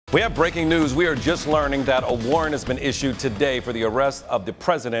We have breaking news. We are just learning that a warrant has been issued today for the arrest of the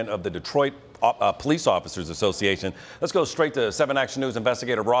president of the Detroit Police Officers Association. Let's go straight to 7 Action News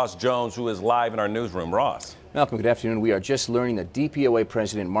investigator Ross Jones, who is live in our newsroom. Ross. Malcolm, good afternoon. We are just learning that DPOA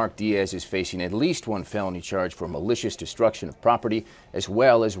President Mark Diaz is facing at least one felony charge for malicious destruction of property as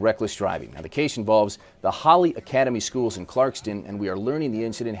well as reckless driving. Now, the case involves the Holly Academy schools in Clarkston, and we are learning the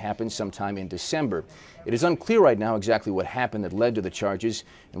incident happened sometime in December. It is unclear right now exactly what happened that led to the charges,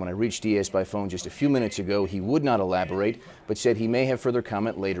 and when I reached Diaz by phone just a few minutes ago, he would not elaborate, but said he may have further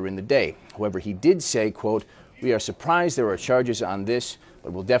comment later in the day. However, he did say, quote, "We are surprised there are charges on this,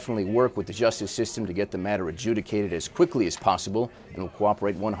 but we'll definitely work with the justice system to get the matter adjudicated as quickly as possible and will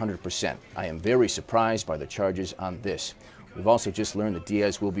cooperate 100%. I am very surprised by the charges on this." We've also just learned that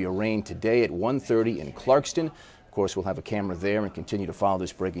Diaz will be arraigned today at 1:30 in Clarkston. Of course, we'll have a camera there and continue to follow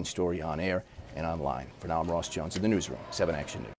this breaking story on air and online. For now, I'm Ross Jones in the newsroom, 7 Action News.